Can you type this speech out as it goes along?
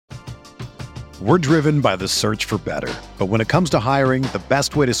We're driven by the search for better. But when it comes to hiring, the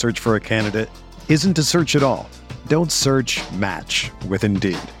best way to search for a candidate isn't to search at all. Don't search, match with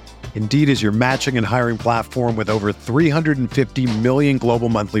Indeed. Indeed is your matching and hiring platform with over 350 million global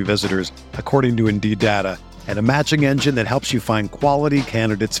monthly visitors, according to Indeed data, and a matching engine that helps you find quality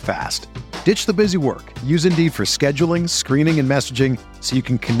candidates fast. Ditch the busy work. Use Indeed for scheduling, screening, and messaging so you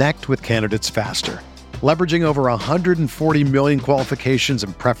can connect with candidates faster. Leveraging over 140 million qualifications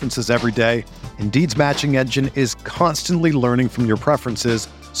and preferences every day, Indeed's matching engine is constantly learning from your preferences,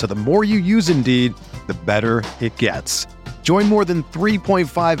 so the more you use Indeed, the better it gets. Join more than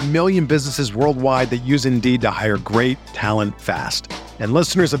 3.5 million businesses worldwide that use Indeed to hire great talent fast. And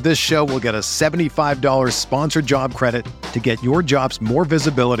listeners of this show will get a $75 sponsored job credit to get your jobs more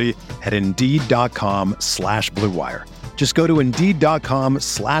visibility at Indeed.com/Blue Wire. Just go to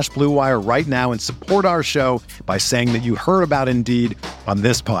Indeed.com/Blue Wire right now and support our show by saying that you heard about Indeed on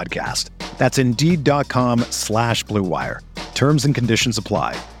this podcast. That's Indeed.com/Blue Wire. Terms and conditions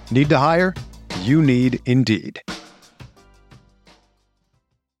apply. Need to hire? You need Indeed.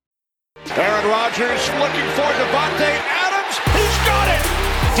 Aaron Rodgers looking for Devontae Adams. He's got it.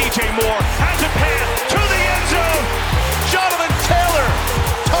 DJ Moore has it panned to the end zone. Jonathan Taylor,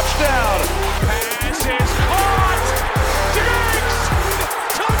 touchdown. Pass is caught. Diggs,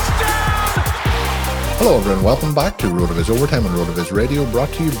 touchdown. Hello everyone, welcome back to RotoViz Overtime on RotoViz Radio,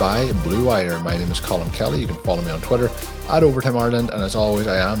 brought to you by Blue Wire. My name is Colin Kelly. You can follow me on Twitter at Overtime Ireland, and as always,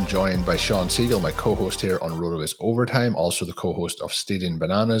 I am joined by Sean Siegel, my co-host here on RotoViz Overtime, also the co-host of Stealing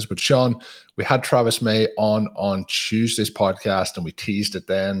Bananas. But Sean, we had Travis May on Tuesday's podcast, and we teased it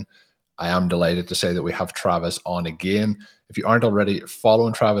then. I am delighted to say that we have Travis on again. If you aren't already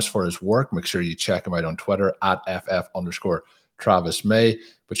following Travis for his work, make sure you check him out on Twitter at FF_Travis May.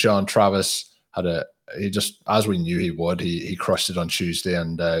 But Sean, Travis he just, as we knew he would, he crushed it on Tuesday,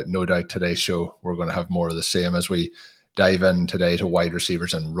 and no doubt today's show we're going to have more of the same as we dive in today to wide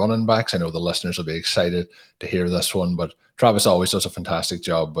receivers and running backs. I know the listeners will be excited to hear this one, but Travis always does a fantastic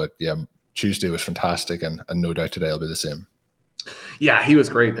job. But yeah, Tuesday was fantastic, and no doubt today will be the same. Yeah, he was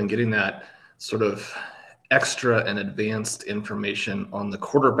great, and getting that sort of extra and advanced information on the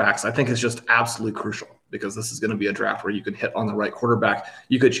quarterbacks, I think, is just absolutely crucial, because this is going to be a draft where you can hit on the right quarterback.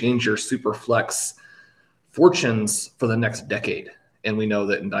 You could change your super flex fortunes for the next decade. And we know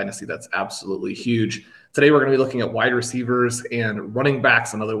that in Dynasty, that's absolutely huge. Today, we're going to be looking at wide receivers and running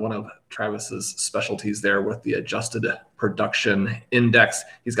backs, another one of Travis's specialties there with the adjusted production index.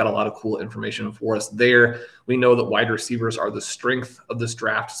 He's got a lot of cool information for us there. We know that wide receivers are the strength of this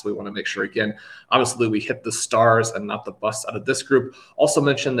draft, so we want to make sure, again, obviously we hit the stars and not the busts out of this group. Also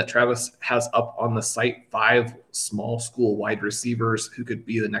mentioned that Travis has up on the site 5 small school wide receivers who could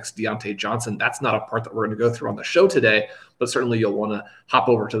be the next Deontay Johnson. That's not a part that we're going to go through on the show today, but certainly you'll want to hop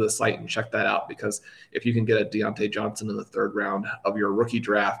over to the site and check that out, because if you can get a Deontay Johnson in the 3rd round of your rookie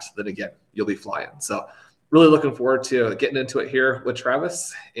draft, then again, you'll be flying. So really looking forward to getting into it here with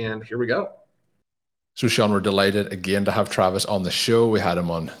Travis, and here we go. So Sean, we're delighted again to have Travis on the show. We had him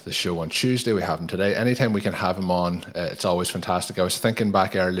on the show on Tuesday. We have him today. Anytime we can have him on, it's always fantastic. I was thinking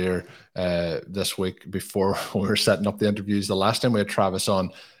back earlier this week before we were setting up the interviews. The last time we had Travis on,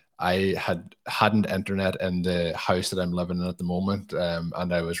 I hadn't internet in the house that I'm living in at the moment,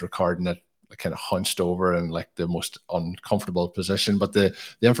 and I was recording it kind of hunched over in like the most uncomfortable position. But the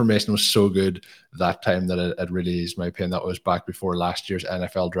information was so good that time that it really is my opinion. That was back before last year's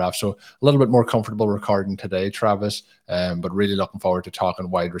NFL draft. So a little bit more comfortable recording today, Travis, but really looking forward to talking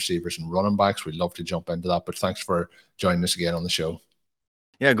wide receivers and running backs. We'd love to jump into that, but thanks for joining us again on the show.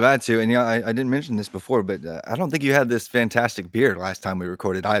 Yeah, glad to. And I didn't mention this before, but I don't think you had this fantastic beard last time we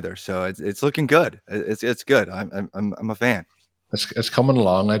recorded either. So it's looking good. It's good. I'm a fan. It's coming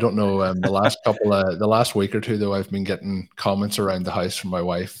along. I don't know. The last week or two, though, I've been getting comments around the house from my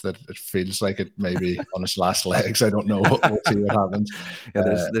wife that it feels like it may be on its last legs. I don't know. We'll see what happens.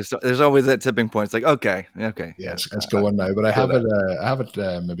 Yeah, there's always that tipping point. It's like, okay. Yeah, it's going now. But I have it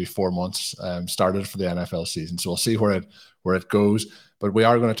maybe 4 months started for the NFL season, so we'll see where it goes. But we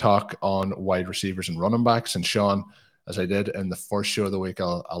are going to talk on wide receivers and running backs. And Sean, as I did in the first show of the week,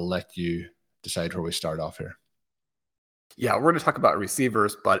 I'll let you decide where we start off here. Yeah, we're going to talk about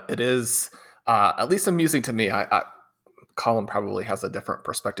receivers, but it is at least amusing to me. Colin probably has a different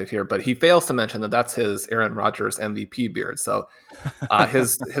perspective here, but he fails to mention that that's his Aaron Rodgers MVP beard. So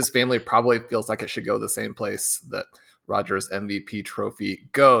his family probably feels like it should go the same place that Rodgers MVP trophy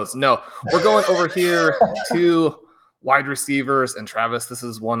goes. No, we're going over here to wide receivers. And Travis, this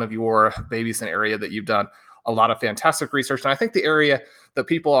is one of your babies, an area that you've done a lot of fantastic research. And I think the area that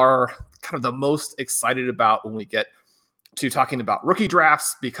people are kind of the most excited about when we get to talking about rookie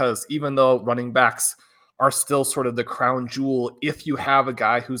drafts, because even though running backs are still sort of the crown jewel, if you have a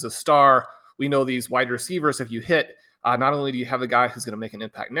guy who's a star, we know these wide receivers, if you hit, not only do you have a guy who's going to make an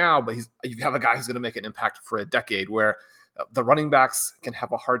impact now, but you have a guy who's going to make an impact for a decade, where the running backs can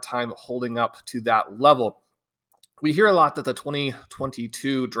have a hard time holding up to that level. We hear a lot that the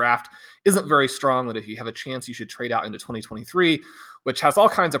 2022 draft isn't very strong, that if you have a chance, you should trade out into 2023, which has all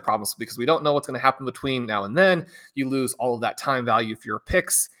kinds of problems because we don't know what's going to happen between now and then. You lose all of that time value for your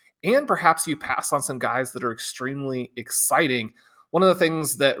picks, and perhaps you pass on some guys that are extremely exciting. One of the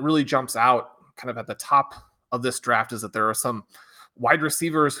things that really jumps out kind of at the top of this draft is that there are some wide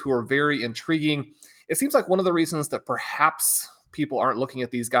receivers who are very intriguing. It seems like one of the reasons that perhaps people aren't looking at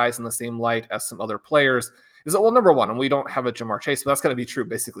these guys in the same light as some other players is that, well, number one, and we don't have a Ja'Marr Chase, but that's going to be true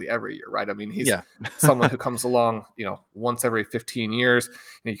basically every year, right? I mean, he's someone who comes along, once every 15 years.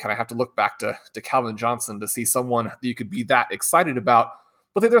 You kind of have to look back to Calvin Johnson to see someone that you could be that excited about.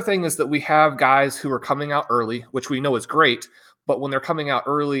 But the other thing is that we have guys who are coming out early, which we know is great, but when they're coming out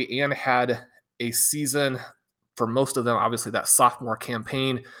early and had a season, for most of them, obviously that sophomore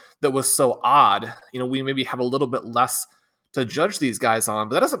campaign that was so odd, we maybe have a little bit less to judge these guys on,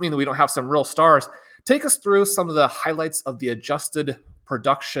 but that doesn't mean that we don't have some real stars. Take us through some of the highlights of the adjusted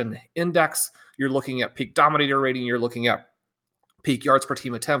production index. You're looking at peak dominator rating. You're looking at peak yards per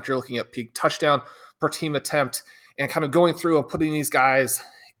team attempt. You're looking at peak touchdown per team attempt, and kind of going through and putting these guys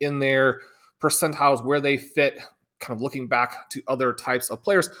in their percentiles where they fit, kind of looking back to other types of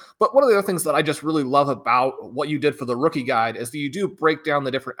players. But one of the other things that I just really love about what you did for the rookie guide is that you do break down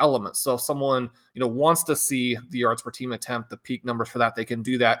the different elements. So if someone, wants to see the yards per team attempt, the peak numbers for that, they can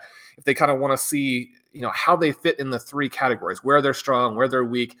do that. If they kind of want to see, how they fit in the three categories, where they're strong, where they're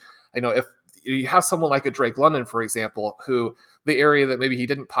weak. If you have someone like a Drake London, for example, who the area that maybe he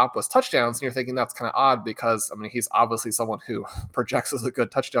didn't pop was touchdowns, and you're thinking that's kind of odd because, he's obviously someone who projects as a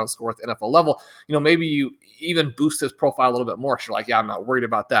good touchdown score at the NFL level. Maybe you even boost his profile a little bit more. So you're like, yeah, I'm not worried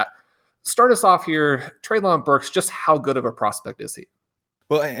about that. Start us off here. Treylon Burks, just how good of a prospect is he?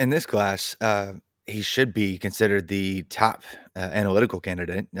 Well, in this class, he should be considered the top analytical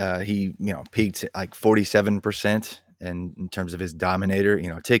candidate. He, peaked at like 47% in terms of his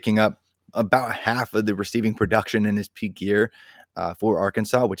dominator, taking up about half of the receiving production in his peak year for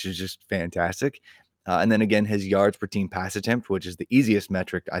Arkansas, which is just fantastic. And then again, his yards per team pass attempt, which is the easiest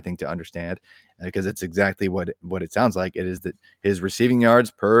metric, I think, to understand, because it's exactly what it sounds like. It is that his receiving yards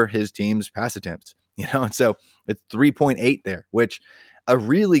per his team's pass attempts, and so it's 3.8 there, which a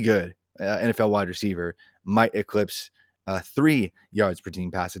really good NFL wide receiver might eclipse 3 yards per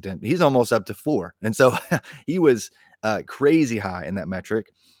team pass attempt. He's almost up to 4. And so he was crazy high in that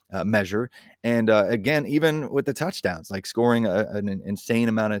metric. Measure. And again, even with the touchdowns, like scoring an insane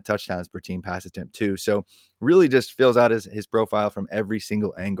amount of touchdowns per team pass attempt too. So really just fills out his profile from every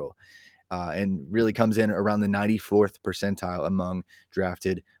single angle and really comes in around the 94th percentile among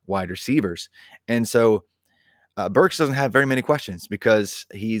drafted wide receivers. And so Burks doesn't have very many questions because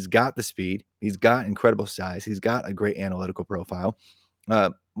he's got the speed, he's got incredible size, he's got a great analytical profile.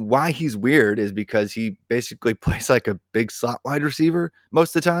 Why he's weird is because he basically plays like a big slot wide receiver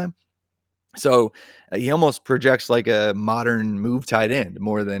most of the time. So he almost projects like a modern move tight end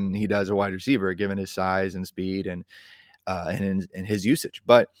more than he does a wide receiver, given his size and speed and his usage.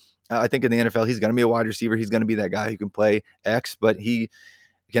 But I think in the NFL, he's going to be a wide receiver. He's going to be that guy who can play X, but he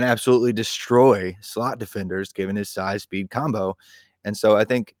can absolutely destroy slot defenders given his size speed combo. And so I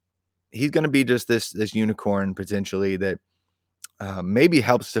think he's going to be just this unicorn potentially that maybe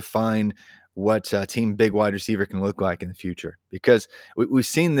helps define what team big wide receiver can look like in the future, because we've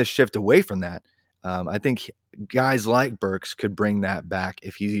seen this shift away from that. I think guys like Burks could bring that back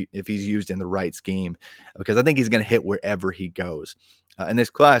if he's used in the right scheme, because I think he's going to hit wherever he goes. In this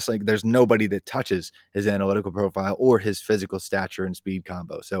class, like there's nobody that touches his analytical profile or his physical stature and speed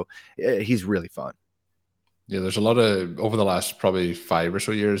combo. So he's really fun. Yeah, there's a lot of, over the last probably 5 or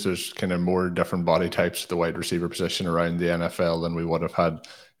so years, there's kind of more different body types at the wide receiver position around the NFL than we would have had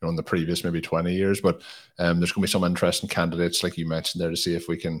in the previous maybe 20 years. But there's going to be some interesting candidates, like you mentioned there, to see if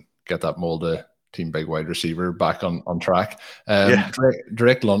we can get that mold of team big wide receiver back on track.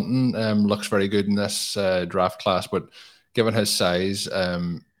 Drake London looks very good in this draft class, but given his size,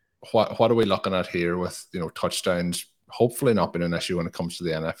 what are we looking at here with touchdowns hopefully not been an issue when it comes to the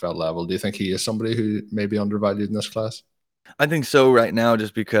NFL level? Do you think he is somebody who may be undervalued in this class? I think so right now,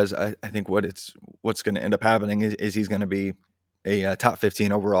 just because I think what's going to end up happening is he's going to be a top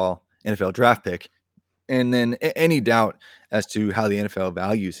 15 overall NFL draft pick. And then any doubt as to how the NFL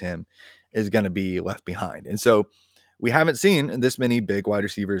values him is going to be left behind. And so we haven't seen this many big wide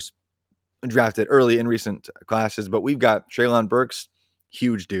receivers drafted early in recent classes, but we've got Treylon Burks,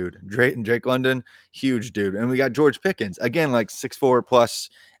 huge dude. Drake London, huge dude. And we got George Pickens, again, like 6'4 plus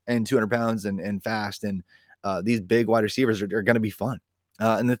and 200 pounds and fast. And these big wide receivers are going to be fun.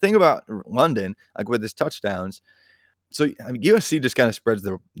 And the thing about London, like with his touchdowns, so I mean, USC just kind of spreads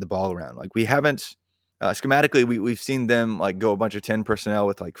the ball around. Like we haven't schematically, we've seen them like go a bunch of 10 personnel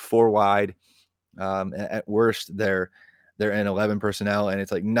with like 4 wide. At worst, they're in 11 personnel, and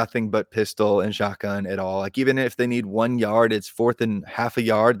it's like nothing but pistol and shotgun at all. Like even if they need 1 yard, it's 4th and half a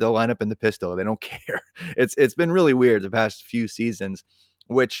yard, they'll line up in the pistol. They don't care. It's been really weird the past few seasons,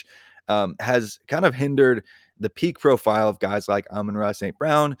 which has kind of hindered the peak profile of guys like Amon-Ra St.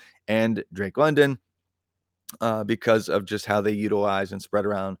 Brown and Drake London because of just how they utilize and spread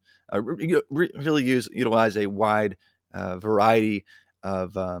around, really utilize a wide variety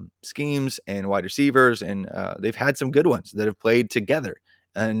of schemes and wide receivers. And they've had some good ones that have played together,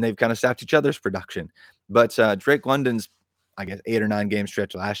 and they've kind of sapped each other's production. But Drake London's, I guess, 8 or 9 game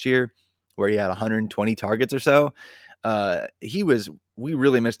stretch last year where he had 120 targets or so, we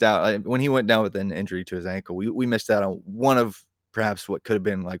really missed out when he went down with an injury to his ankle. We missed out on one of perhaps what could have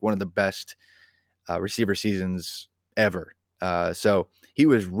been like one of the best receiver seasons ever. So he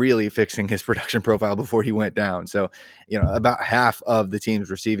was really fixing his production profile before he went down. So, about half of the team's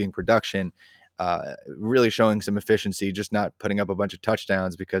receiving production, really showing some efficiency, just not putting up a bunch of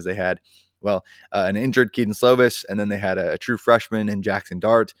touchdowns because they had, an injured Keaton Slovis, and then they had a true freshman in Jackson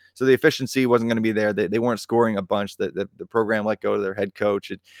Dart. So the efficiency wasn't going to be there. They weren't scoring a bunch. The program let go to their head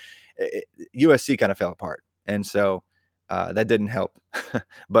coach. USC kind of fell apart. And so that didn't help.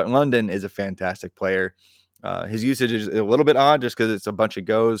 But London is a fantastic player. His usage is a little bit odd just because it's a bunch of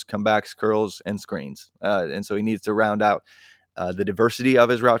goes, comebacks, curls, and screens. And so he needs to round out the diversity of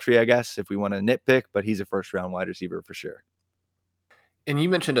his route tree, I guess, if we want to nitpick. But he's a first-round wide receiver for sure. And you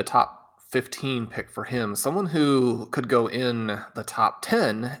mentioned a top 15 pick for him, someone who could go in the top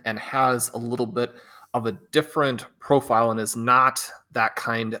 10 and has a little bit of a different profile and is not that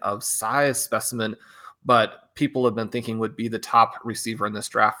kind of size specimen, but people have been thinking would be the top receiver in this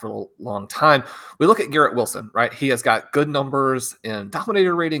draft for a long time. We look at Garrett Wilson, right? He has got good numbers in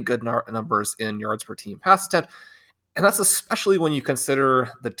dominator rating, good numbers in yards per team pass attempt. And that's especially when you consider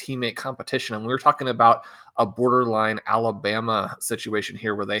the teammate competition. And we were talking about a borderline Alabama situation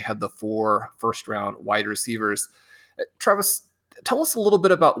here where they had the 4 first-round wide receivers. Travis, tell us a little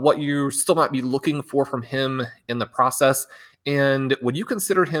bit about what you still might be looking for from him in the process. And would you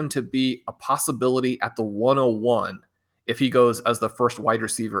consider him to be a possibility at the 101 if he goes as the first wide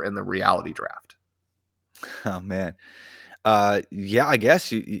receiver in the reality draft? Oh, man. Yeah, I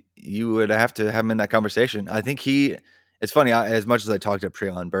guess you would have to have him in that conversation. I think it's funny, as much as I talked up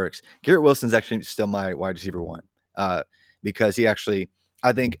Treylon Burks, Garrett Wilson's actually still my wide receiver 1 because he actually,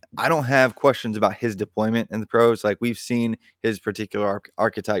 I think I don't have questions about his deployment in the pros. Like we've seen his particular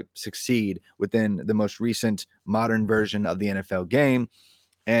archetype succeed within the most recent modern version of the NFL game.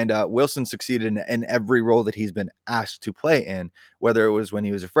 And Wilson succeeded in every role that he's been asked to play in, whether it was when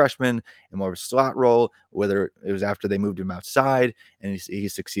he was a freshman in more of a slot role, whether it was after they moved him outside and he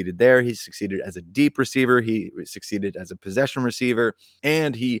succeeded there. He succeeded as a deep receiver. He succeeded as a possession receiver,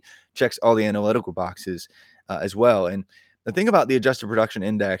 and he checks all the analytical boxes as well. And the thing about the adjusted production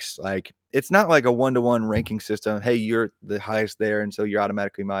index, like it's not like a 1-to-1 ranking system. Hey, you're the highest there, and so you're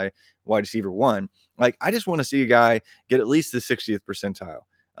automatically my wide receiver 1. Like I just want to see a guy get at least the 60th percentile.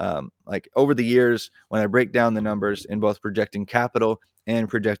 Like over the years, when I break down the numbers in both projecting capital and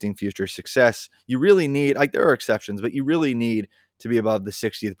projecting future success, you really need, like there are exceptions, but you really need to be above the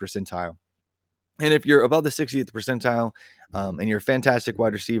 60th percentile. And if you're above the 60th percentile and you're a fantastic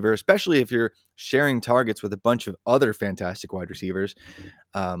wide receiver, especially if you're sharing targets with a bunch of other fantastic wide receivers,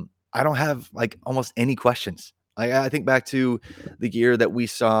 I don't have like almost any questions. I think back to the year that we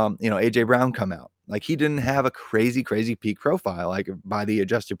saw, AJ Brown come out. Like he didn't have a crazy peak profile, like by the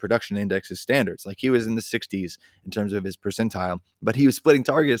adjusted production index's standards. Like he was in the 60s in terms of his percentile, but he was splitting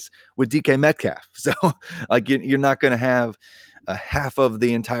targets with DK Metcalf. So like you're not going to have half of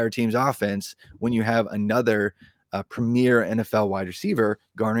the entire team's offense when you have another premier NFL wide receiver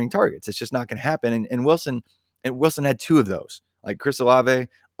garnering targets. It's just not going to happen. And Wilson had 2 of those. Like Chris Olave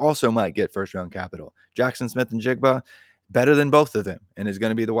also might get first-round capital. Jackson Smith-Njigba, better than both of them, and is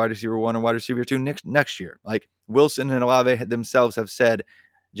going to be the wide receiver 1 and wide receiver 2 next year. Like Wilson and Olave themselves have said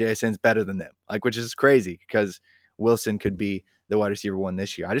JSN's better than them, like, which is crazy because Wilson could be the wide receiver 1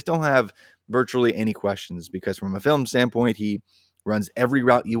 this year. I just don't have virtually any questions because from a film standpoint, he runs every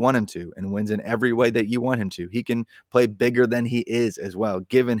route you want him to, and wins in every way that you want him to. He can play bigger than he is as well,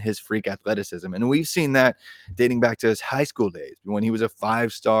 given his freak athleticism. And we've seen that dating back to his high school days when he was a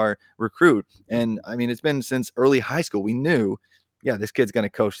 5-star recruit. And I mean, it's been since early high school. We knew, yeah, this kid's going to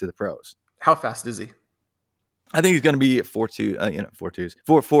coach to the pros. How fast is he? I think he's going to be at 4.2, 4.2s,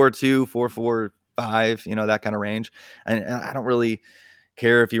 4.42, 4.45, that kind of range. And I don't really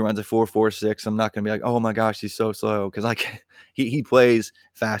care if he runs a 4.46. I'm not going to be like, oh my gosh, he's so slow, because like he plays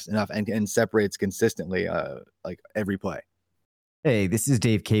fast enough and separates consistently like every play. Hey, this is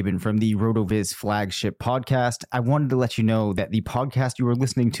Dave Cabin from the RotoViz flagship podcast. I wanted to let you know that the podcast you are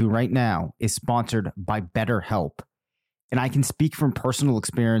listening to right now is sponsored by BetterHelp. And I can speak from personal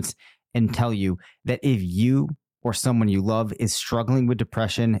experience and tell you that if you or someone you love is struggling with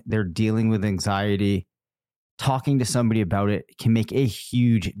depression, they're dealing with anxiety, talking to somebody about it can make a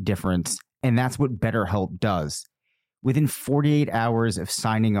huge difference. And that's what BetterHelp does. Within 48 hours of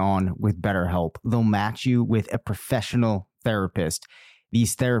signing on with BetterHelp, they'll match you with a professional therapist.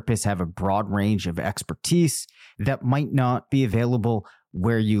 These therapists have a broad range of expertise that might not be available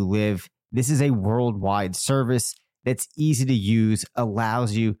where you live. This is a worldwide service that's easy to use,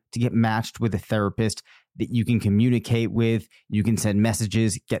 allows you to get matched with a therapist that you can communicate with. You can send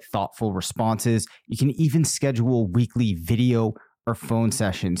messages, get thoughtful responses. You can even schedule weekly video or phone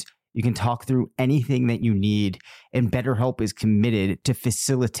sessions. You can talk through anything that you need. And BetterHelp is committed to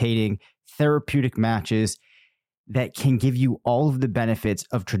facilitating therapeutic matches that can give you all of the benefits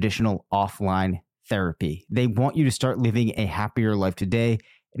of traditional offline therapy. They want you to start living a happier life today.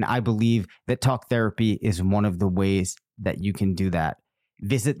 And I believe that talk therapy is one of the ways that you can do that.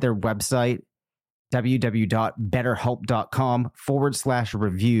 Visit their website,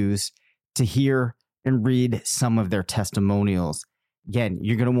 www.betterhelp.com/reviews, to hear and read some of their testimonials. Again,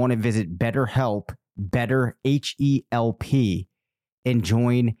 you're going to want to visit BetterHelp, Better H-E-L-P, and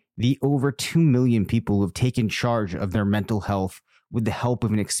join the over 2 million people who have taken charge of their mental health with the help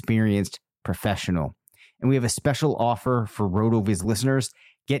of an experienced professional. And we have a special offer for RotoViz listeners.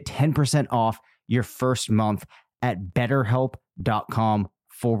 Get 10% off your first month at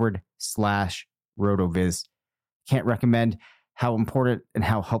betterhelp.com/RotoViz. Can't recommend how important and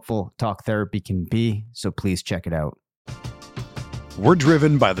how helpful talk therapy can be, so please check it out. We're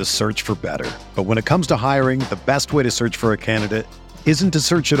driven by the search for better. But when it comes to hiring, the best way to search for a candidate isn't to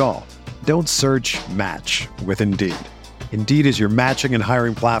search at all. Don't search, match with Indeed. Indeed is your matching and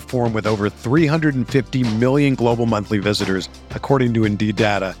hiring platform with over 350 million global monthly visitors, according to Indeed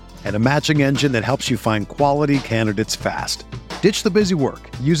data, and a matching engine that helps you find quality candidates fast. Ditch the busy work.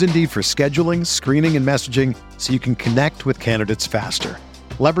 Use Indeed for scheduling, screening, and messaging so you can connect with candidates faster.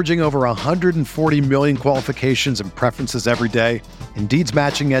 Leveraging over 140 million qualifications and preferences every day, Indeed's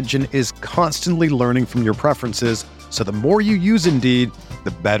matching engine is constantly learning from your preferences, so the more you use Indeed,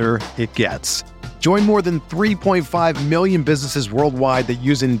 the better it gets. Join more than 3.5 million businesses worldwide that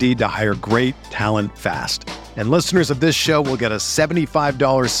use Indeed to hire great talent fast. And listeners of this show will get a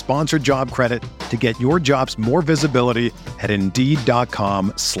 $75 sponsored job credit to get your jobs more visibility at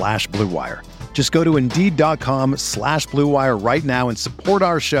Indeed.com/Blue Wire. Just go to Indeed.com/Blue Wire right now and support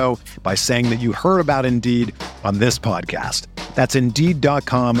our show by saying that you heard about Indeed on this podcast. That's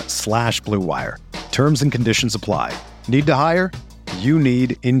Indeed.com/Blue Wire. Terms and conditions apply. Need to hire? You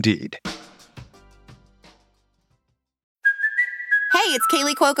need Indeed. Hey, it's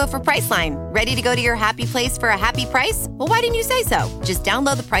Kaylee Cuoco for Priceline. Ready to go to your happy place for a happy price? Well, why didn't you say so? Just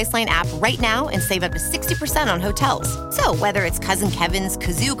download the Priceline app right now and save up to 60% on hotels. So whether it's Cousin Kevin's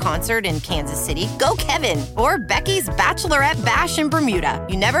Kazoo Concert in Kansas City, go Kevin, or Becky's Bachelorette Bash in Bermuda,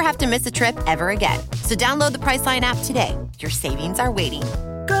 you never have to miss a trip ever again. So download the Priceline app today. Your savings are waiting.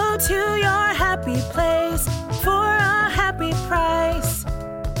 Go to your happy place for a happy price.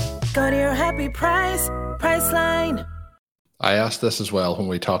 Go to your happy price, Priceline. I asked this as well when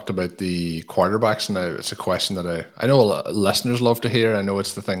we talked about the quarterbacks, and it's a question that I know listeners love to hear. I know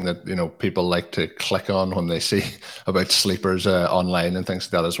it's the thing that people like to click on when they see about sleepers online and things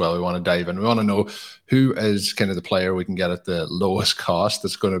like that as well. We want to dive in. We want to know who is kind of the player we can get at the lowest cost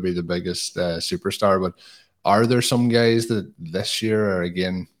that's going to be the biggest superstar. But are there some guys that this year are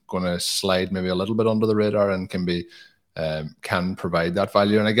again going to slide maybe a little bit under the radar and can provide that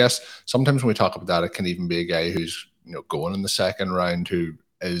value? And I guess sometimes when we talk about that, it can even be a guy who's going in the second round who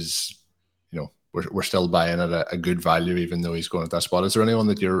is, we're still buying at a good value, even though he's going at that spot. Is there anyone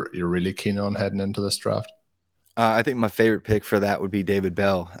that you're really keen on heading into this draft? I think my favorite pick for that would be David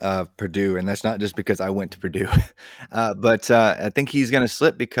Bell of Purdue. And that's not just because I went to Purdue, but I think he's going to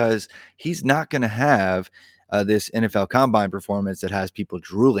slip because he's not going to have this NFL combine performance that has people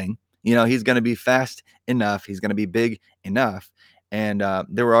drooling. He's going to be fast enough. He's going to be big enough. And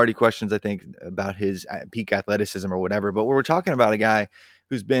there were already questions, I think, about his peak athleticism or whatever. But we're talking about a guy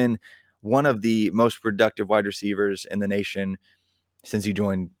who's been one of the most productive wide receivers in the nation since he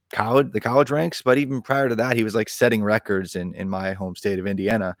joined the college ranks. But even prior to that, he was like setting records in my home state of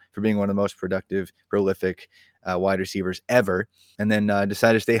Indiana for being one of the most productive, prolific wide receivers ever. And then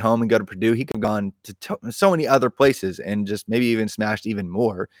decided to stay home and go to Purdue. He could have gone to so many other places and just maybe even smashed even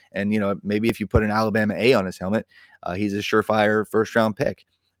more. And, maybe if you put an Alabama A on his helmet, he's a surefire first-round pick.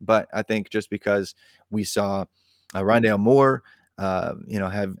 But I think just because we saw Rondale Moore,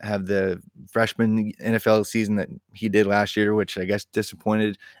 have the freshman NFL season that he did last year, which I guess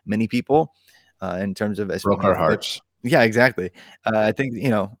disappointed many people in terms of broke our hearts. Yeah, exactly. I think,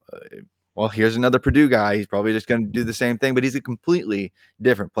 well, here's another Purdue guy. He's probably just going to do the same thing, but he's a completely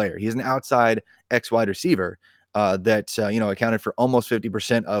different player. He's an outside X wide receiver that accounted for almost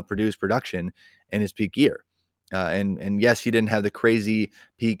 50% of Purdue's production in his peak year. And yes, he didn't have the crazy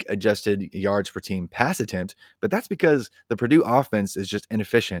peak adjusted yards per team pass attempt, but that's because the Purdue offense is just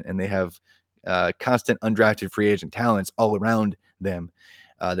inefficient and they have constant undrafted free agent talents all around them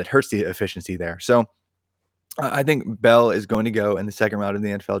that hurts the efficiency there. So I think Bell is going to go in the second round of the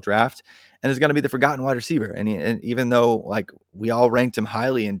NFL draft and is going to be the forgotten wide receiver. And even though we all ranked him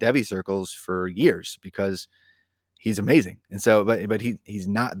highly in Devy circles for years because he's amazing. And so, but he's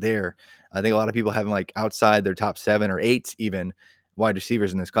not there. I think a lot of people have him outside their top 7 or 8 even wide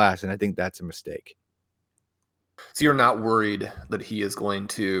receivers in this class. And I think that's a mistake. So you're not worried that he is going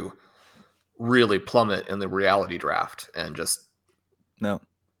to really plummet in the reality draft and just. No,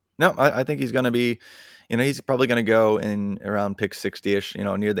 I think he's going to be, he's probably going to go in around pick 60-ish,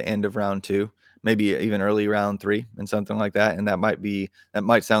 near the end of round 2, maybe even early round 3 and something like that. And that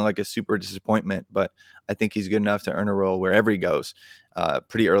might sound like a super disappointment, but I think he's good enough to earn a role wherever he goes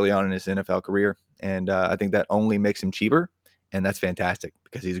pretty early on in his NFL career. And I think that only makes him cheaper. And that's fantastic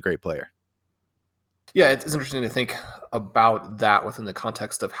because he's a great player. Yeah, it's interesting to think about that within the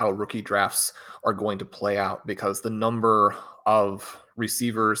context of how rookie drafts are going to play out, because the number of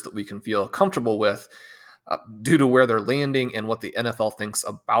receivers that we can feel comfortable with due to where they're landing and what the NFL thinks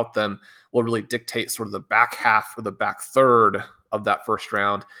about them will really dictate sort of the back half or the back third of that first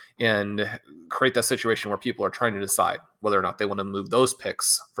round and create that situation where people are trying to decide whether or not they want to move those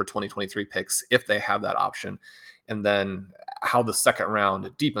picks for 2023 picks if they have that option. And then how the second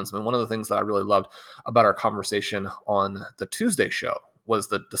round deepens. I mean, one of the things that I really loved about our conversation on the Tuesday show was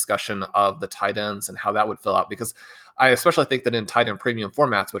the discussion of the tight ends and how that would fill out, because I especially think that in tight end premium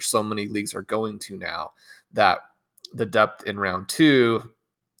formats, which so many leagues are going to now, that the depth in round 2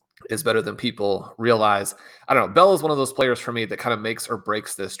 is better than people realize. I don't know. Bell is one of those players for me that kind of makes or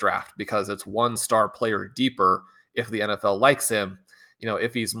breaks this draft, because it's one star player deeper if the NFL likes him.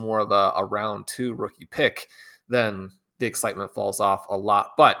 If he's more of a round 2 rookie pick, then the excitement falls off a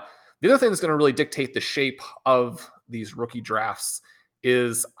lot. But the other thing that's going to really dictate the shape of these rookie drafts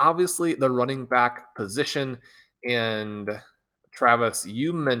is obviously the running back position. And Travis,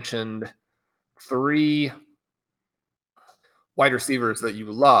 you mentioned 3 wide receivers that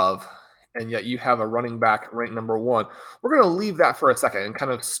you love, and yet you have a running back ranked number 1. We're going to leave that for a second and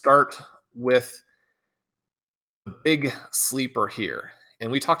kind of start with the big sleeper here.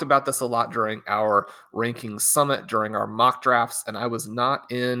 And we talked about this a lot during our ranking summit, during our mock drafts, and I was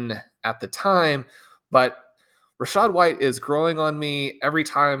not in at the time, but Rachaad White is growing on me every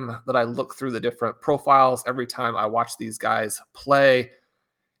time that I look through the different profiles, every time I watch these guys play.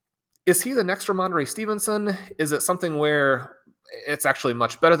 Is he the next Ramondre Stevenson? Is it something where it's actually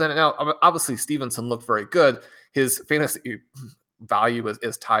much better than it? Now, obviously, Stevenson looked very good. His fantasy value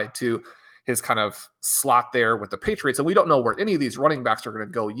is tied to his kind of slot there with the Patriots. And we don't know where any of these running backs are going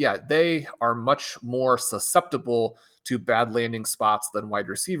to go yet. They are much more susceptible to bad landing spots than wide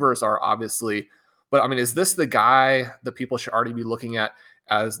receivers are, obviously. But I mean, is this the guy that people should already be looking at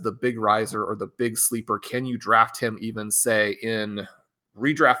as the big riser or the big sleeper? Can you draft him even, say, in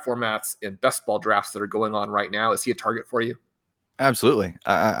redraft formats, in best ball drafts that are going on right now? Is he a target for you? Absolutely.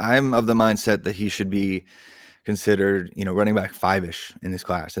 I'm of the mindset that he should be considered, running back 5-ish in this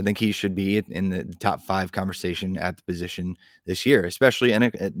class. I think he should be in the top 5 conversation at the position this year, especially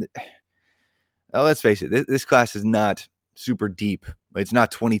let's face it, this class is not super deep. It's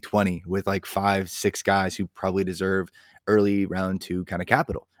not 2020 with 5-6 guys who probably deserve early round 2 kind of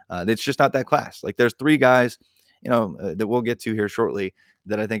capital. It's just not that class. There's 3 guys, that we'll get to here shortly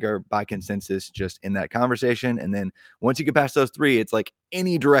that I think are by consensus just in that conversation. And then once you get past those 3, it's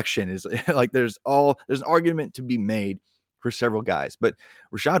any direction is there's an argument to be made for several guys. But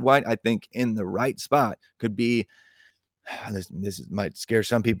Rachaad White, I think in the right spot could be, this might scare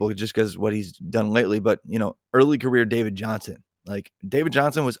some people just because what he's done lately, but early career David Johnson Like David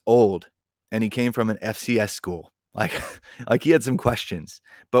Johnson was old and he came from an FCS school. Like he had some questions,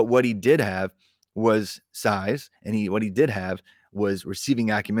 but what he did have was size, and what he did have was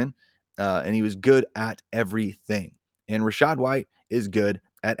receiving acumen, and he was good at everything. And Rachaad White is good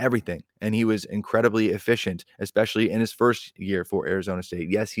at everything, and he was incredibly efficient, especially in his first year for Arizona State.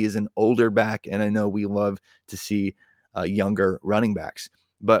 Yes, he is an older back, and I know we love to see younger running backs,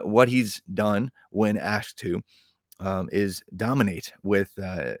 but what he's done when asked to is dominate with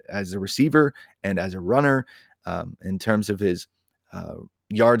as a receiver and as a runner in terms of his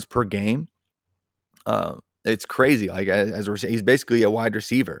yards per game. It's crazy. Like he's basically a wide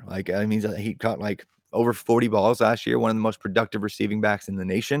receiver. Like I mean, he caught like over 40 balls last year, one of the most productive receiving backs in the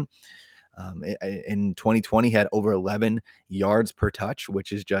nation. In 2020, he had over 11 yards per touch,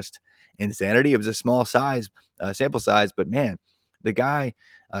 which is just insanity. It was a small sample size, but man, the guy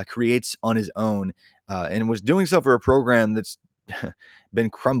creates on his own and was doing so for a program that's been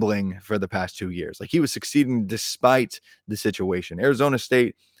crumbling for the past 2 years. Like he was succeeding despite the situation. Arizona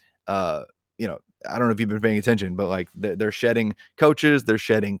State, I don't know if you've been paying attention, but like they're shedding coaches, they're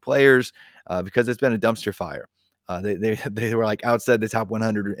shedding players because it's been a dumpster fire. They were like outside the top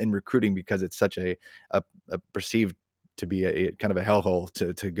 100 in recruiting because it's such a perceived to be a kind of a hellhole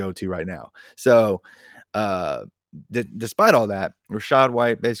to go to right now. So despite all that, Rachaad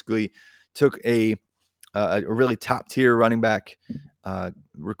White basically took a really top tier running back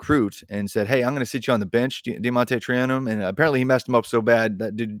recruit and said, "Hey, I'm going to sit you on the bench, Diamante Trianum." And apparently he messed him up so bad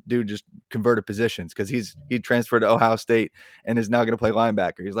that dude just converted positions because he transferred to Ohio State and is now going to play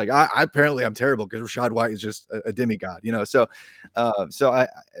linebacker. He's like, apparently I'm terrible because Rachaad White is just a demigod, So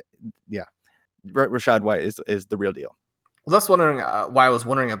Rachaad White is the real deal. Well, that's why I was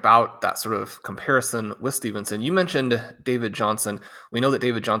wondering about that sort of comparison with Stevenson. You mentioned David Johnson. We know that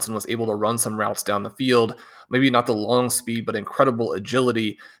David Johnson was able to run some routes down the field, maybe not the long speed, but incredible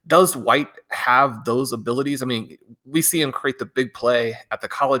agility. Does White have those abilities? I mean, we see him create the big play at the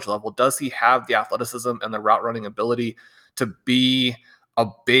college level. Does he have the athleticism and the route running ability to be a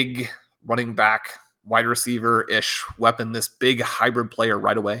big running back, wide receiver-ish weapon, this big hybrid player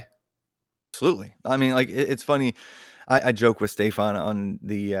right away? Absolutely. I mean, like it's funny. I joke with Stefan on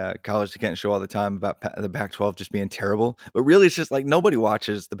the College to Canton show all the time about the Pac-12 just being terrible, but really it's just like nobody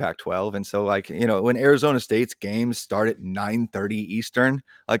watches the Pac-12. And so like, when Arizona State's games start at 9:30 Eastern,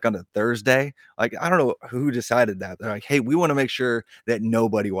 like on a Thursday, like, I don't know who decided that. They're like, hey, we want to make sure that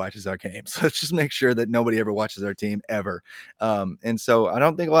nobody watches our games. Let's just make sure that nobody ever watches our team ever. And so I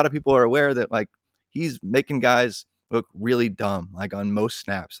don't think a lot of people are aware that like he's making guys look really dumb, like on most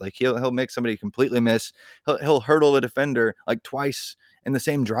snaps. Like he'll make somebody completely miss. He'll hurdle a defender like twice in the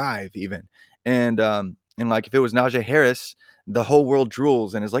same drive, even. And like if it was Najee Harris, the whole world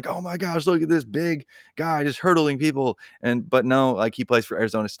drools and is like, oh my gosh, look at this big guy just hurdling people. But no, like he plays for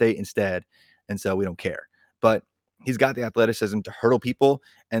Arizona State instead, and so we don't care. But he's got the athleticism to hurdle people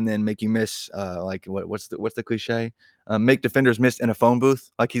and then make you miss. Like what's the cliche? Make defenders miss in a phone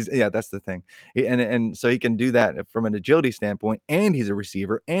booth. Like that's the thing. And so he can do that from an agility standpoint, and he's a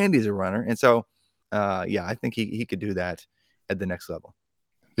receiver and he's a runner. And so, I think he could do that at the next level.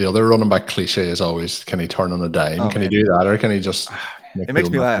 The other running back cliche is always, can he turn on a dime? Can he do that? Or can he just, it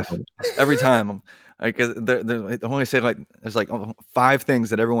makes me laugh every time. Like, they only say like, there's like 5 things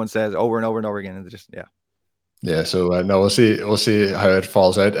that everyone says over and over and over again. And just, Yeah, so no, we'll see how it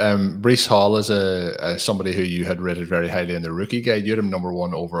falls out. Breece Hall is somebody who you had rated very highly in the rookie guide. You had him number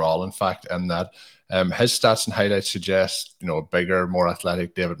 1 overall, in fact, and that his stats and highlights suggest a bigger, more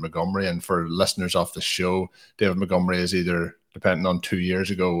athletic David Montgomery. And for listeners off the show, David Montgomery is either, depending on 2 years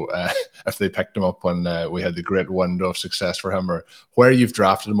ago, if they picked him up when we had the great window of success for him, or where you've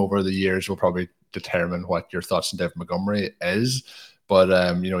drafted him over the years will probably determine what your thoughts on David Montgomery is.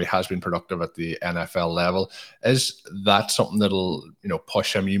 But, he has been productive at the NFL level. Is that something that'll,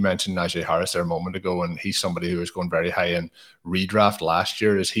 push him? You mentioned Najee Harris there a moment ago, and he's somebody who was going very high in redraft last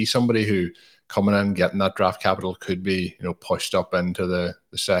year. Is he somebody who, coming in, getting that draft capital, could be, pushed up into the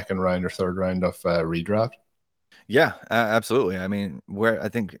second round or third round of redraft? Yeah, absolutely. I mean, where I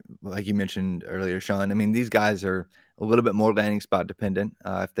think, like you mentioned earlier, Sean, I mean, these guys are a little bit more landing spot dependent.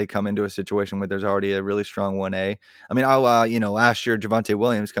 If they come into a situation where there's already a really strong 1A, I mean, last year, Javonte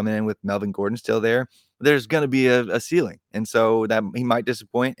Williams coming in with Melvin Gordon still there, there's going to be a ceiling. And so that he might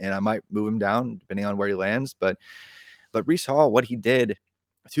disappoint and I might move him down depending on where he lands. But Breece Hall, what he did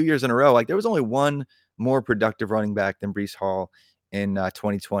 2 years in a row, like there was only one more productive running back than Breece Hall in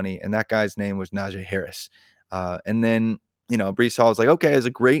 2020. And that guy's name was Najee Harris. And then Breece Hall is like, okay, it's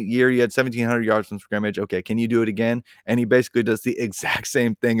a great year. You had 1,700 yards from scrimmage. Okay, can you do it again? And he basically does the exact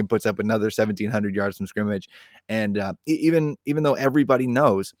same thing and puts up another 1,700 yards from scrimmage. And even though everybody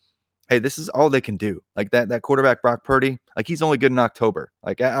knows, hey, this is all they can do. Like that quarterback Brock Purdy, like he's only good in October.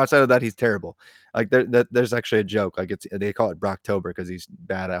 Like outside of that, he's terrible. Like there's actually a joke. Like they call it Brocktober because he's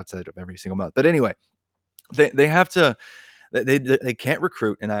bad outside of every single month. But anyway, they have to. They can't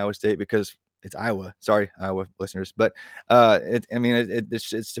recruit in Iowa State because it's Iowa. Sorry, Iowa listeners, but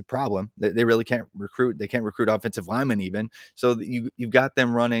it's a problem. They really can't recruit. They can't recruit offensive linemen even. So you've got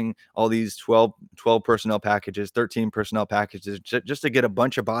them running all these 12 personnel packages, 13 personnel packages, just to get a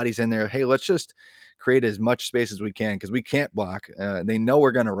bunch of bodies in there. Hey, let's just create as much space as we can because we can't block. They know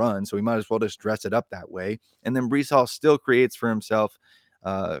we're going to run, so we might as well just dress it up that way. And then Breece Hall still creates for himself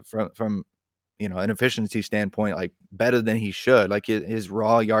from an efficiency standpoint, like better than he should. Like his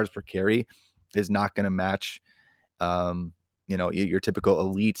raw yards per carry is not going to match, your typical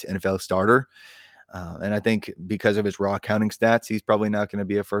elite NFL starter. And I think because of his raw counting stats, he's probably not going to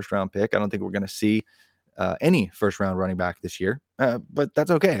be a first-round pick. I don't think we're going to see any first-round running back this year, but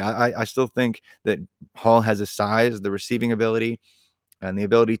that's okay. I still think that Hall has a size, the receiving ability, and the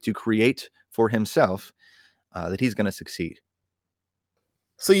ability to create for himself that he's going to succeed.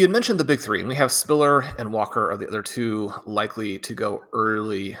 So you had mentioned the big three, and we have Spiller and Walker are the other two likely to go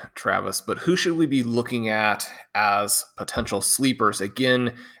early, Travis. But who should we be looking at as potential sleepers?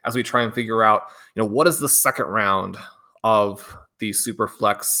 Again, as we try and figure out, what does the second round of these super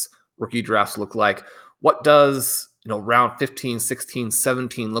flex rookie drafts look like? What does, round 15, 16,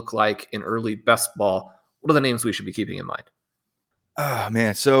 17 look like in early best ball? What are the names we should be keeping in mind? Oh,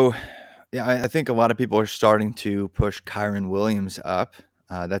 man. So, yeah, I think a lot of people are starting to push Kyren Williams up.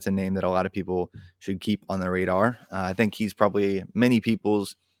 That's a name that a lot of people should keep on their radar. I think he's probably many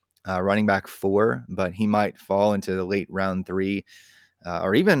people's running back 4, but he might fall into the late round 3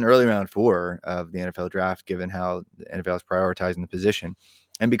 or even early round 4 of the NFL draft, given how the NFL is prioritizing the position.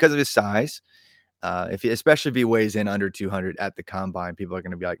 And because of his size, especially if he weighs in under 200 at the combine, people are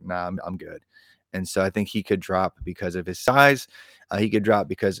going to be like, nah, I'm good. And so I think he could drop because of his size. He could drop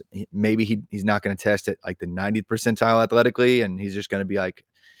because maybe he's not going to test at like the 90th percentile athletically, and he's just going to be like,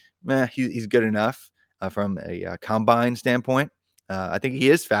 he's good enough from a combine standpoint. I think he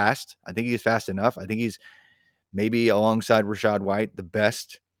is fast. I think he's fast enough. I think he's maybe alongside Rachaad White, the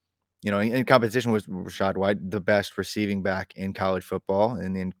best, in competition with Rachaad White, the best receiving back in college football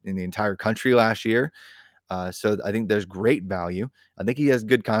in the entire country last year. So I think there's great value. I think he has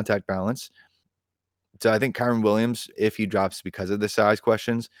good contact balance. So I think Kyren Williams, if he drops because of the size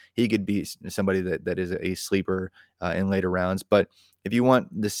questions, he could be somebody that is a sleeper in later rounds. But if you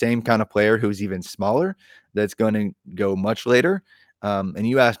want the same kind of player who's even smaller, that's going to go much later. And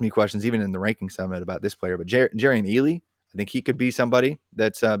you asked me questions even in the ranking summit about this player, but Jerrion Ealy, I think he could be somebody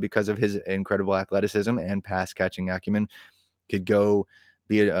that's because of his incredible athleticism and pass catching acumen could go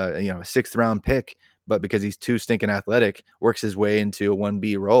be a sixth round pick. But because he's too stinking athletic, works his way into a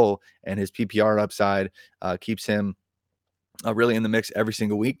 1B role, and his PPR upside keeps him really in the mix every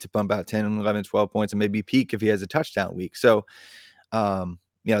single week to pump out 10, 11, 12 points and maybe peak if he has a touchdown week. So,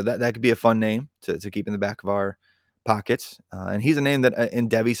 that could be a fun name to keep in the back of our pockets. And he's a name that in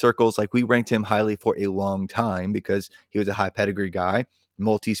Devy circles, like we ranked him highly for a long time because he was a high pedigree guy,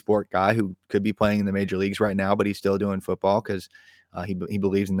 multi-sport guy who could be playing in the major leagues right now, but he's still doing football because he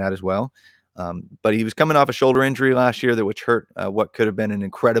believes in that as well. But he was coming off a shoulder injury last year which hurt what could have been an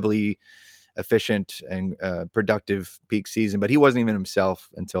incredibly efficient and productive peak season. But he wasn't even himself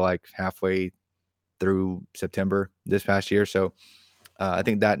until like halfway through September this past year. So I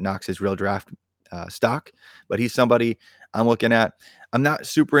think that knocks his real draft stock. But he's somebody I'm looking at. I'm not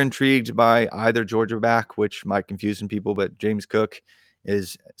super intrigued by either Georgia back, which might confuse some people, but James Cook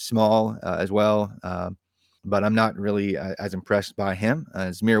is small as well. But I'm not really as impressed by him.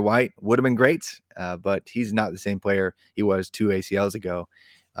 Zamir White would have been great, but he's not the same player he was 2 ACLs ago.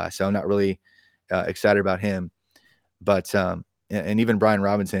 So I'm not really excited about him. But and even Brian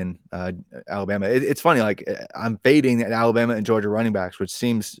Robinson, Alabama. It's funny, like I'm fading at Alabama and Georgia running backs, which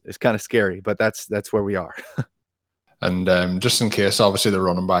seems is kind of scary, but that's where we are. And just in case, obviously the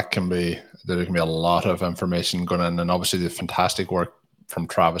running back there can be a lot of information going in, and obviously the fantastic work from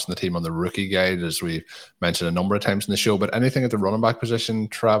Travis and the team on the rookie guide, as we mentioned a number of times in the show. But anything at the running back position,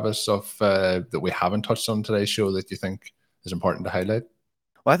 Travis, that we haven't touched on today's show that you think is important to highlight?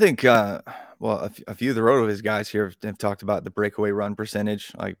 Well, I think a few of the RotoViz guys here have talked about the breakaway run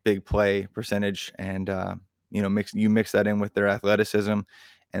percentage, like big play percentage, and mix that in with their athleticism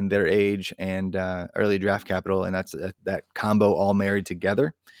and their age and early draft capital, and that's that combo all married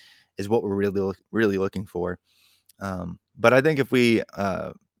together is what we're really looking for. But I think if we,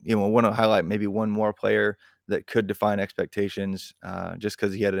 want to highlight maybe one more player that could define expectations, just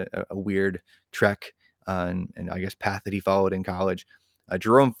because he had a weird trek and I guess path that he followed in college.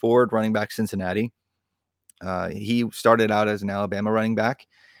 Jerome Ford, running back, Cincinnati. He started out as an Alabama running back.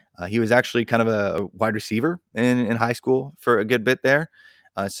 He was actually kind of a wide receiver in high school for a good bit there.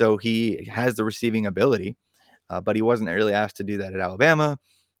 So he has the receiving ability, but he wasn't really asked to do that at Alabama.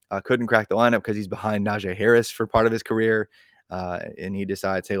 Couldn't crack the lineup because he's behind Najee Harris for part of his career. And he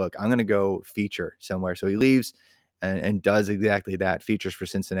decides, hey, look, I'm going to go feature somewhere. So he leaves and does exactly that, features for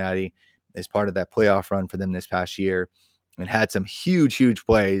Cincinnati as part of that playoff run for them this past year, and had some huge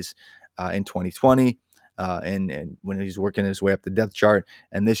plays in 2020. And when he's working his way up the depth chart,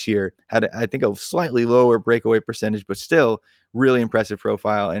 and this year had, I think, a slightly lower breakaway percentage, but still really impressive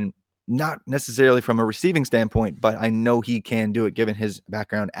profile, and not necessarily from a receiving standpoint, but I know he can do it given his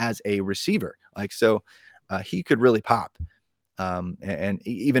background as a receiver. He could really pop. And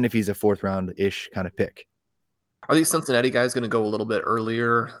even if he's a 4th round-ish kind of pick. Are these Cincinnati guys going to go a little bit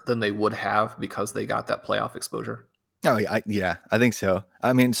earlier than they would have because they got that playoff exposure? Oh, yeah, I think so.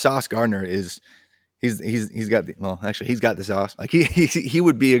 I mean, Sauce Gardner is he's got the sauce. Like he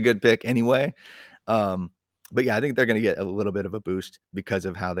would be a good pick anyway. But yeah, I think they're going to get a little bit of a boost because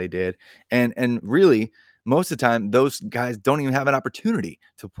of how they did. And really, most of the time, those guys don't even have an opportunity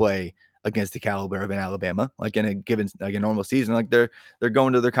to play against the caliber of an Alabama, like in a given, like a normal season. Like they're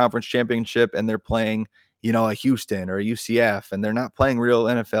going to their conference championship and they're playing, a Houston or a UCF, and they're not playing real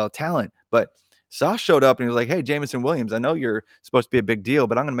NFL talent. But Sauce showed up and he was like, hey, Jameson Williams, I know you're supposed to be a big deal,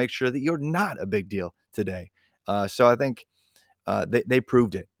 but I'm going to make sure that you're not a big deal today. So I think they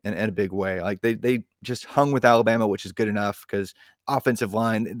proved it in a big way. Like they just hung with Alabama, which is good enough because offensive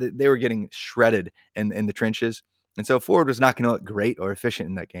line, they were getting shredded in the trenches. And so Ford was not going to look great or efficient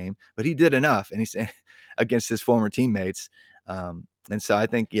in that game, but he did enough, and he's against his former teammates. And so I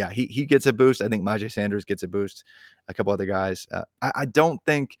think, yeah, he gets a boost. I think Myjai Sanders gets a boost. A couple other guys. I don't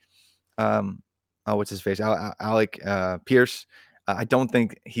think, what's his face? Alec Pierce. I don't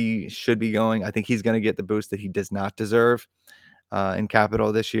think he should be going. I think he's going to get the boost that he does not deserve in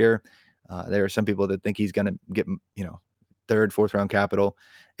capital this year. There are some people that think he's going to get, 3rd, 4th round capital.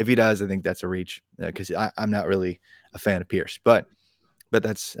 If he does, I think that's a reach because I'm not really a fan of Pierce, but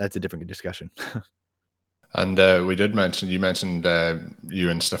that's a different discussion. And you mentioned you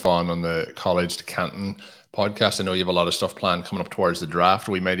and Stefan on the College to Canton podcast. I know you have a lot of stuff planned coming up towards the draft.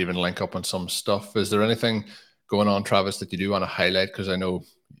 We might even link up on some stuff. Is there anything going on, Travis, that you do want to highlight? Because I know,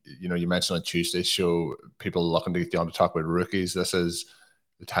 you mentioned on Tuesday's show, people looking to get you on to talk about rookies. This is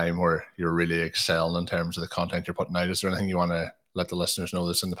the time where you're really excelling in terms of the content you're putting out. Is there anything you want to let the listeners know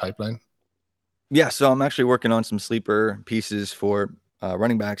that's in the pipeline? Yeah, so I'm actually working on some sleeper pieces for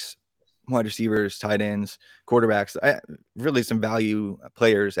running backs, wide receivers, tight ends, quarterbacks, really some value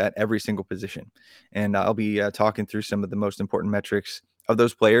players at every single position. And I'll be talking through some of the most important metrics of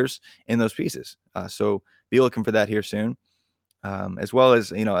those players in those pieces. So be looking for that here soon, as well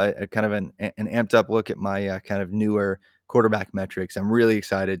as, a kind of an amped up look at my kind of newer quarterback metrics. I'm really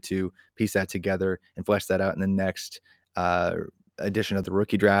excited to piece that together and flesh that out in the next edition of the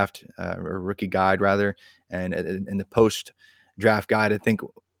rookie draft or rookie guide rather. And in the post draft guide, I think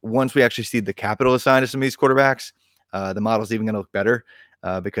once we actually see the capital assigned to some of these quarterbacks, the model's even going to look better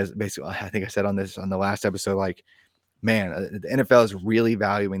because basically, I think I said on the last episode, like, man, the NFL is really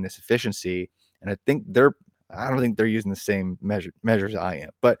valuing this efficiency. And I don't think they're using the same measures I am,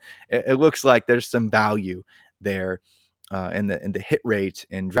 but it looks like there's some value there. And the hit rate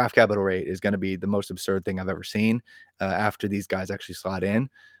and draft capital rate is going to be the most absurd thing I've ever seen after these guys actually slot in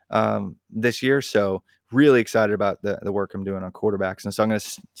this year. So really excited about the work I'm doing on quarterbacks. And so I'm going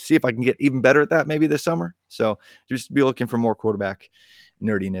to see if I can get even better at that maybe this summer. So just be looking for more quarterback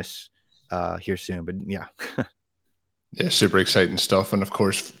nerdiness here soon. But yeah. Yeah, super exciting stuff. And of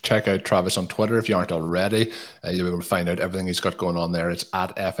course, check out Travis on Twitter if you aren't already. You'll be able to find out everything he's got going on there. It's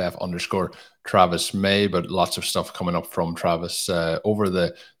at @FF_Travis May, but lots of stuff coming up from Travis over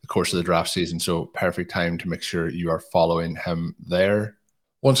the course of the draft season. So perfect time to make sure you are following him there.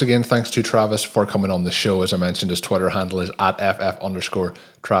 Once again, thanks to Travis for coming on the show. As I mentioned, his Twitter handle is at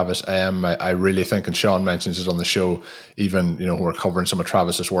 @FF_Travis AM. I really think, and Sean mentions it on the show, even, we're covering some of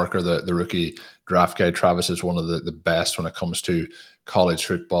Travis's work or the rookie draft guide. Travis is one of the best when it comes to college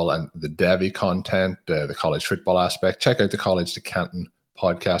football and the Devy content, the college football aspect. Check out the College to Canton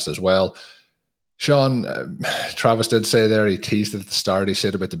podcast as well. Sean, Travis did say there, he teased it at the start, he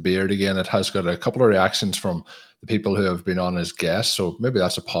said about the beard again. It has got a couple of reactions from the people who have been on as guests, so maybe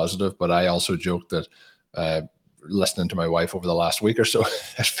that's a positive. But I also joked that listening to my wife over the last week or so,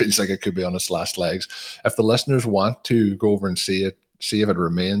 it feels like it could be on its last legs. If the listeners want to go over and see if it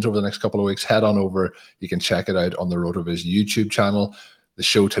remains over the next couple of weeks, head on over. You can check it out on the RotoViz YouTube channel. The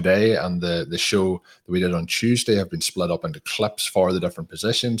show today and the show that we did on Tuesday have been split up into clips for the different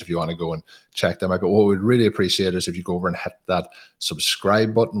positions if you want to go and check them out. But what we'd really appreciate is if you go over and hit that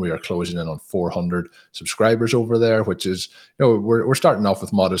subscribe button. We are closing in on 400 subscribers over there, which is, we're starting off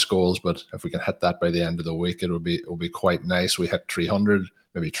with modest goals, but if we can hit that by the end of the week, it'll be quite nice. We hit 300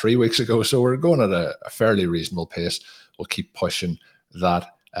 maybe 3 weeks ago, so we're going at a fairly reasonable pace. We'll keep pushing that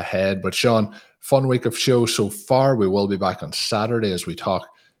ahead. But Sean, fun week of shows so far. We will be back on Saturday as we talk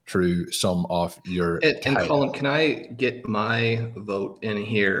through some of your and Colin, can I get my vote in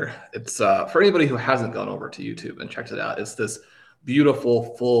here? It's for anybody who hasn't gone over to YouTube and checked it out. It's this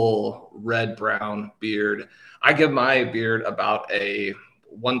beautiful full red brown beard. I give my beard about a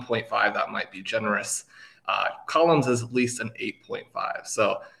 1.5. That might be generous. Colin's is at least an 8.5.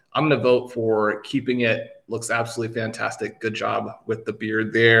 So I'm going to vote for keeping it. Looks absolutely fantastic. Good job with the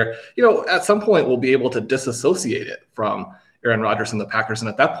beard there. At some point, we'll be able to disassociate it from Aaron Rodgers and the Packers. And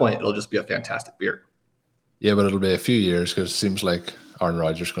at that point, it'll just be a fantastic beard. Yeah, but it'll be a few years because it seems like Aaron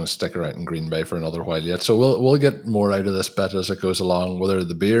Rodgers is going to stick around in Green Bay for another while yet. So we'll get more out of this bet as it goes along. Whether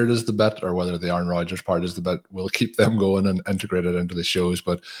the beard is the bet or whether the Aaron Rodgers part is the bet, we'll keep them going and integrate it into the shows.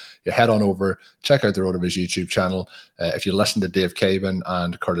 But you head on over, check out the RotoViz YouTube channel. If you listen to Dave Cabin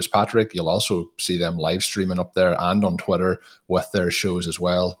and Curtis Patrick, you'll also see them live streaming up there and on Twitter with their shows as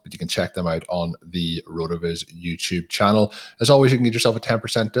well. But you can check them out on the RotoViz YouTube channel. As always, you can get yourself a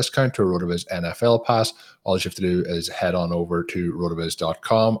 10% discount to a RotoViz NFL Pass. All you have to do is head on over to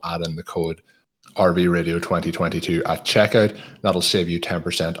rotoviz.com, add in the code RVRadio2022 at checkout. That'll save you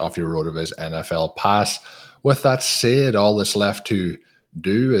 10% off your RotoViz NFL Pass. With that said, all that's left to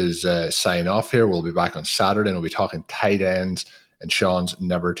do is sign off here. We'll be back on Saturday and we'll be talking tight ends and Sean's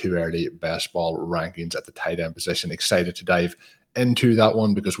never too early best ball rankings at the tight end position. Excited to dive into that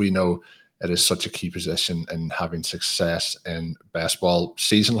one because we know it is such a key position in having success in best ball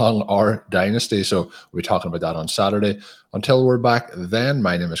season long or dynasty. So we'll be talking about that on Saturday. Until we're back then,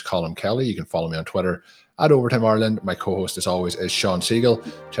 my name is Colin Kelly. You can follow me on Twitter at Overtime Ireland. My co-host as always is Sean Siegel.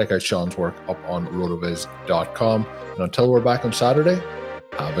 Check out Sean's work up on rotoviz.com. And until we're back on Saturday,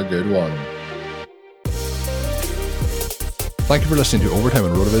 have a good one. Thank you for listening to Overtime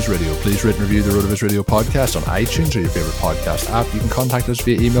on RotoViz Radio. Please rate and review the RotoViz Radio podcast on iTunes or your favorite podcast app. You can contact us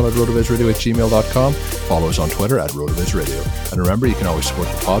via email at rotovizradio@gmail.com. Follow us on Twitter at RotoViz Radio. And remember, you can always support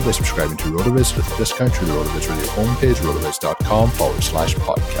the pod by subscribing to RotoViz with a discount through the RotoViz Radio homepage,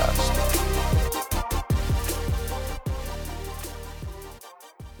 rotoviz.com/podcast.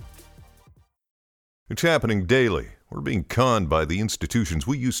 It's happening daily. We're being conned by the institutions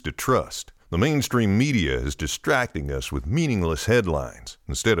we used to trust. The mainstream media is distracting us with meaningless headlines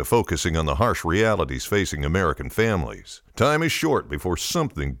instead of focusing on the harsh realities facing American families. Time is short before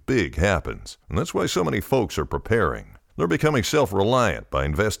something big happens, and that's why so many folks are preparing. They're becoming self-reliant by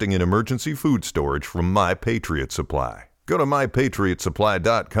investing in emergency food storage from My Patriot Supply. Go to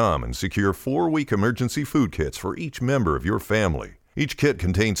MyPatriotSupply.com and secure 4-week emergency food kits for each member of your family. Each kit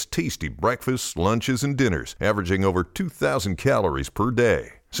contains tasty breakfasts, lunches, and dinners, averaging over 2,000 calories per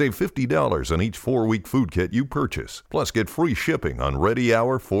day. Save $50 on each 4-week food kit you purchase. Plus, get free shipping on Ready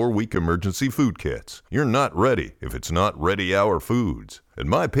Hour 4-week emergency food kits. You're not ready if it's not Ready Hour foods. At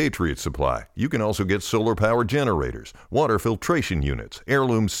My Patriot Supply, you can also get solar power generators, water filtration units,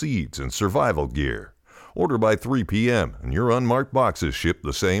 heirloom seeds, and survival gear. Order by 3 p.m. and your unmarked boxes ship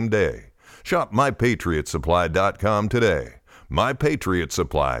the same day. Shop MyPatriotSupply.com today.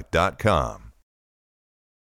 MyPatriotSupply.com.